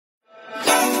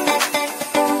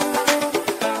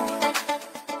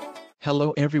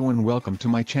Hello everyone, welcome to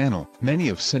my channel. Many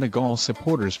of Senegal's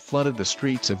supporters flooded the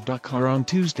streets of Dakar on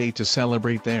Tuesday to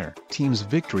celebrate their team's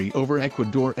victory over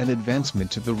Ecuador and advancement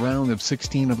to the round of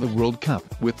 16 of the World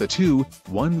Cup. With the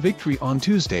 2-1 victory on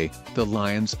Tuesday, the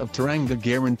Lions of Teranga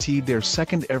guaranteed their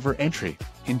second ever entry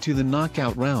into the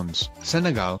knockout rounds.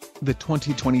 Senegal, the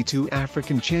 2022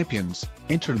 African champions,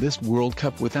 entered this World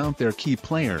Cup without their key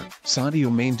player,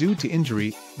 Sadio Mane, due to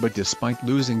injury, but despite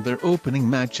losing their opening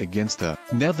match against the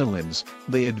Netherlands,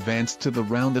 they advanced to the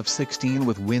round of 16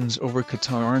 with wins over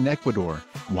Qatar and Ecuador.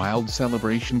 Wild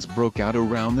celebrations broke out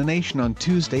around the nation on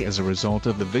Tuesday as a result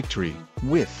of the victory,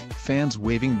 with fans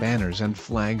waving banners and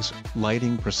flags,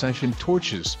 lighting procession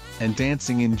torches, and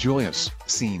dancing in joyous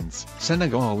scenes.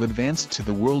 Senegal advanced to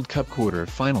the World Cup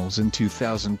quarter-finals in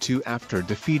 2002 after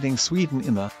defeating Sweden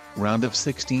in the round of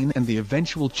 16 and the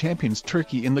eventual champions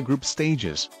Turkey in the group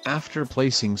stages. After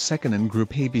placing second in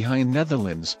Group A behind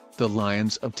Netherlands, the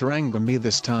Lions of Teranga may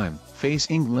this time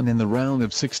face England in the round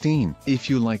of 16. If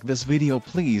you like this video,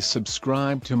 please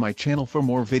subscribe to my channel for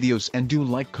more videos and do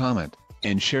like, comment,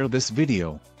 and share this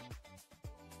video.